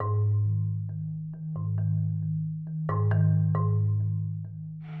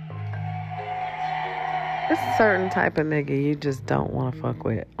It's a certain type of nigga you just don't want to fuck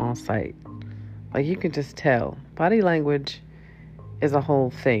with on sight. Like, you can just tell. Body language is a whole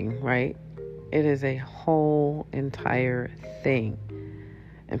thing, right? It is a whole entire thing.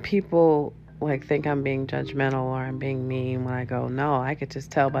 And people, like, think I'm being judgmental or I'm being mean when I go, no, I could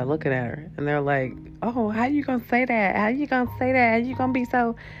just tell by looking at her. And they're like, oh, how you gonna say that? How you gonna say that? How you gonna be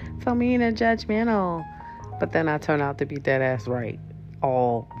so mean and judgmental? But then I turn out to be dead ass right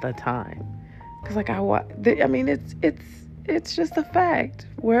all the time. Because, like, I mean, it's just a fact.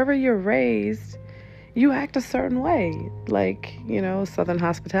 Wherever you're raised, you act a certain way. Like, Southern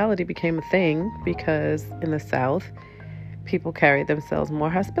hospitality became a thing because in the South, people carried themselves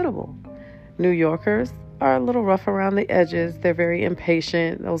more hospitable. New Yorkers are a little rough around the edges. They're very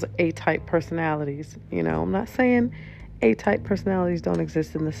impatient. Those are A-type personalities. I'm not saying A-type personalities don't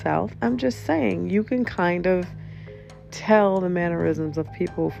exist in the South. I'm just saying you can kind of tell the mannerisms of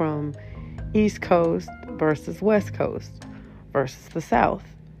people from East Coast versus West Coast versus the South.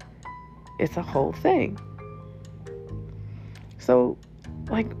 It's a whole thing. So,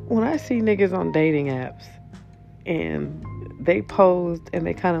 like, when I see niggas on dating apps and they posed and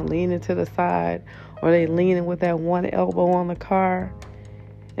they kind of leaning to the side or they leaning with that one elbow on the car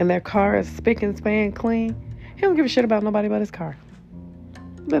and their car is spick and span clean, he don't give a shit about nobody but his car.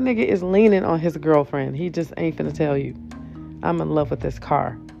 That nigga is leaning on his girlfriend. He just ain't finna tell you, I'm in love with this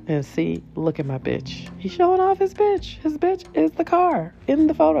car. And see, look at my bitch. He's showing off his bitch. His bitch is the car in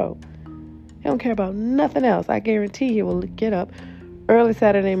the photo. He don't care about nothing else. I guarantee he will get up early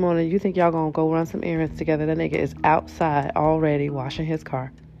Saturday morning. You think y'all gonna go run some errands together? That nigga is outside already washing his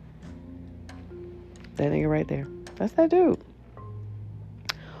car. That nigga right there. That's that dude.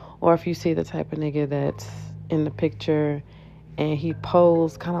 Or if you see the type of nigga that's in the picture and he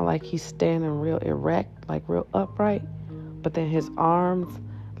posed kind of like he's standing real erect, like real upright, but then his arms,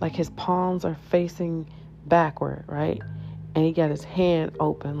 like his palms are facing backward, right? And he got his hand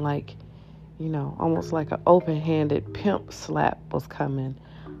open, like, almost like an open-handed pimp slap was coming,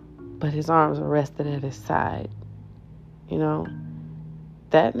 but his arms are rested at his side.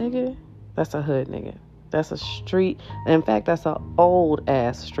 That nigga, that's a hood nigga. That's a street. In fact, that's an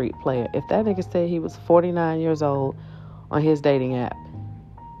old-ass street player. If that nigga said he was 49 years old on his dating app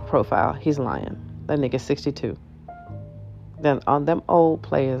profile, he's lying. That nigga's 62. Then on them old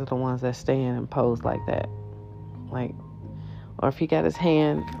players are the ones that stand and pose like that. Like, or if he got his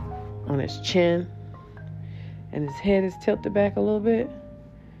hand on his chin and his head is tilted back a little bit,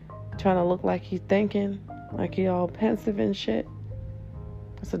 trying to look like he's thinking, like he all pensive and shit.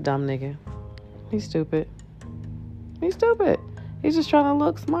 That's a dumb nigga. He's stupid. He's stupid. He's just trying to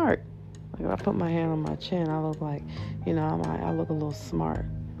look smart. Like, if I put my hand on my chin, I look like, I look a little smart.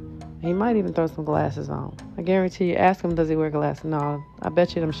 He might even throw some glasses on. I guarantee you, ask him, does he wear glasses? No, I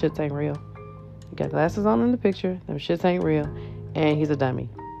bet you them shits ain't real. He got glasses on in the picture. Them shits ain't real. And he's a dummy.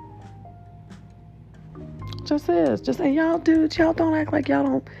 Just is. And y'all dudes, y'all don't act like y'all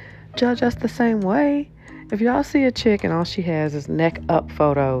don't judge us the same way. If y'all see a chick and all she has is neck up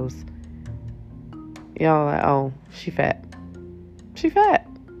photos, y'all are like, oh, she fat. She fat.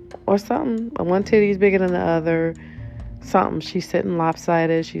 Or something. One titty's bigger than the other. Something. She's sitting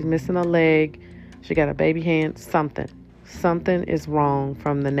lopsided. She's missing a leg. She got a baby hand. Something is wrong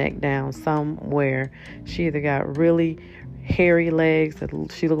from the neck down somewhere. She either got really hairy legs that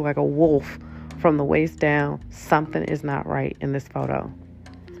she looked like a wolf from the waist down. Something is not right in this photo.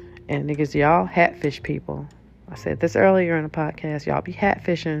 And niggas, y'all hatfish people. I said this earlier in the podcast. Y'all be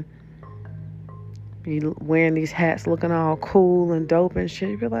hatfishing. Be wearing these hats looking all cool and dope and shit.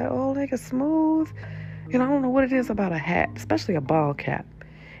 You be like, oh, nigga, smooth. I don't know what it is about a hat, especially a ball cap.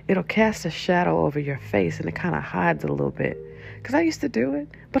 It'll cast a shadow over your face and it kind of hides it a little bit. Because I used to do it,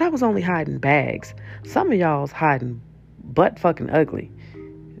 but I was only hiding bags. Some of y'all was hiding butt fucking ugly.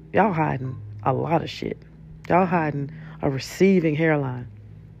 Y'all hiding a lot of shit. Y'all hiding a receiving hairline.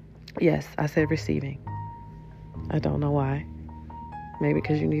 Yes, I said receiving. I don't know why. Maybe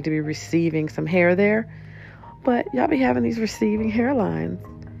because you need to be receiving some hair there. But y'all be having these receiving hairlines.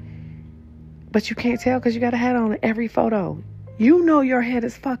 But you can't tell because you got a hat on in every photo. You know your head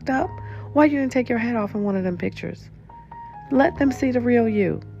is fucked up. Why you didn't take your head off in one of them pictures? Let them see the real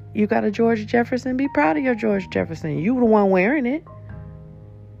you. You got a George Jefferson. Be proud of your George Jefferson. You the one wearing it.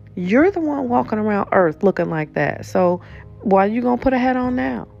 You're the one walking around Earth looking like that. So why you gonna put a hat on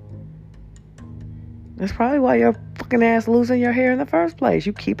now? That's probably why your fucking ass losing your hair in the first place.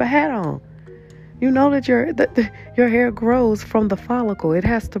 You keep a hat on. You know that your hair grows from the follicle. It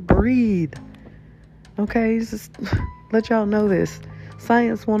has to breathe. Okay, just let y'all know this.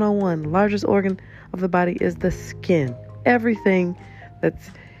 Science 101, largest organ of the body is the skin. Everything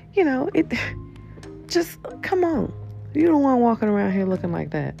that's, just come on. You don't want walking around here looking like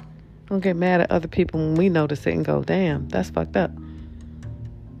that. Don't get mad at other people when we notice it and go, damn, that's fucked up.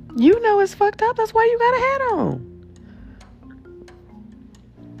 You know it's fucked up. That's why you got a hat on.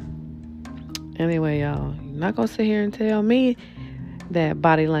 Anyway, y'all, you're not going to sit here and tell me that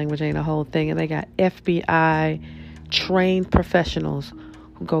body language ain't a whole thing. And they got FBI trained professionals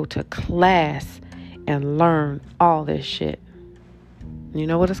who go to class and learn all this shit. You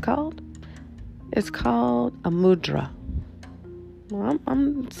know what it's called? It's called a mudra. Well,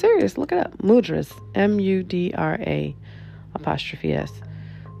 I'm serious. Look it up. Mudras. M-U-D-R-A apostrophe S.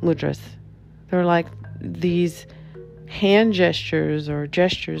 Mudras. They're like these hand gestures or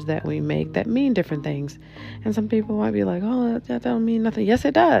gestures that we make that mean different things. And some people might be like, oh, that don't mean nothing. Yes,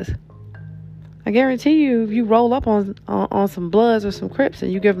 it does. I guarantee you, if you roll up on some Bloods or some Crips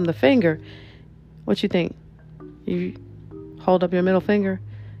and you give them the finger, what you think? You hold up your middle finger?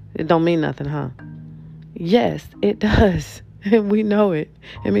 It don't mean nothing, huh? Yes, it does. And we know it.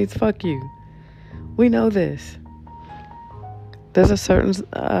 It means fuck you. We know this. There's a certain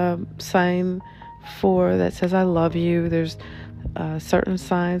sign for that says I love you. There's certain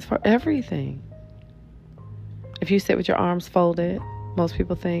signs for everything. If you sit with your arms folded, most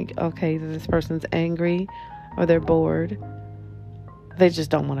people think, okay, this person's angry or they're bored. They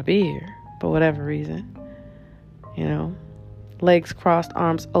just don't want to be here for whatever reason. You know, legs crossed,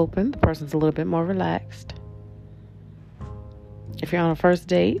 arms open. The person's a little bit more relaxed. If you're on a first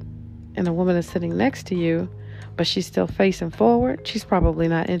date and a woman is sitting next to you, but she's still facing forward, she's probably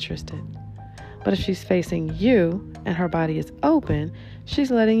not interested. But if she's facing you and her body is open,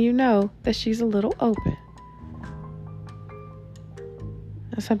 she's letting you know that she's a little open.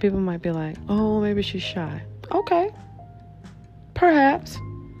 And some people might be like, oh, maybe she's shy. Okay. Perhaps.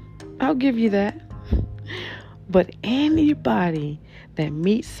 I'll give you that. But anybody that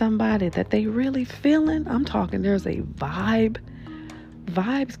meets somebody that they really feeling, I'm talking there's a vibe.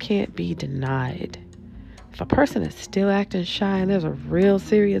 Vibes can't be denied. If a person is still acting shy and there's a real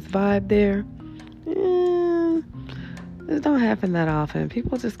serious vibe there, this don't happen that often.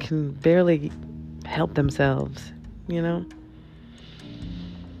 People just can barely help themselves, you know?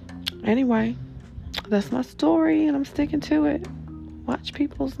 Anyway, that's my story and I'm sticking to it. Watch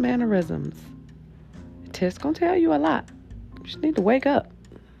people's mannerisms. It's gonna tell you a lot. You just need to wake up.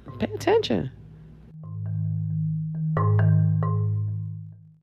 Pay attention.